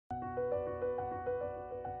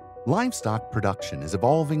Livestock production is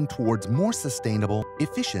evolving towards more sustainable,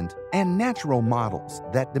 efficient, and natural models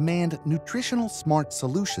that demand nutritional smart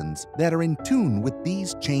solutions that are in tune with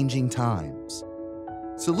these changing times.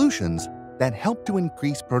 Solutions that help to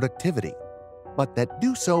increase productivity, but that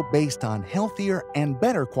do so based on healthier and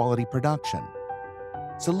better quality production.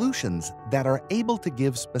 Solutions that are able to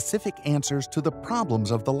give specific answers to the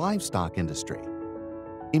problems of the livestock industry.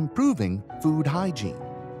 Improving food hygiene,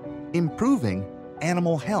 improving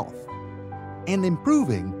animal health, and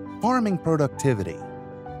improving farming productivity,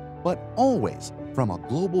 but always from a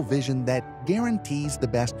global vision that guarantees the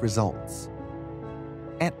best results.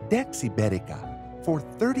 At Dex Ibérica, for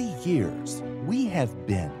 30 years, we have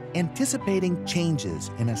been anticipating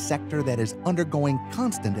changes in a sector that is undergoing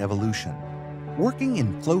constant evolution, working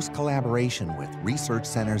in close collaboration with research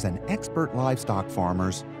centers and expert livestock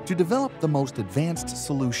farmers to develop the most advanced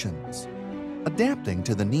solutions, adapting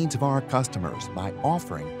to the needs of our customers by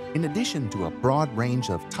offering, in addition to a broad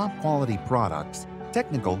range of top-quality products,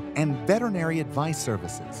 technical and veterinary advice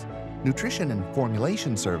services, nutrition and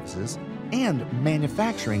formulation services, and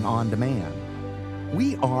manufacturing on demand.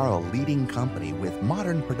 We are a leading company with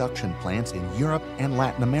modern production plants in Europe and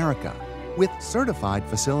Latin America, with certified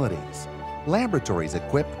facilities, laboratories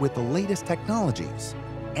equipped with the latest technologies,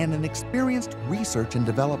 and an experienced research and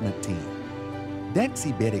development team. Dex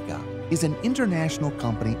Ibérica is an international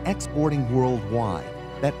company exporting worldwide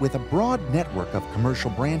that, with a broad network of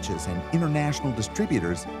commercial branches and international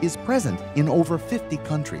distributors, is present in over 50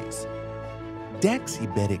 countries. Dex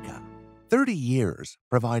Ibérica, 30 years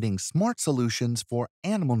providing smart solutions for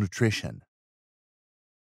animal nutrition.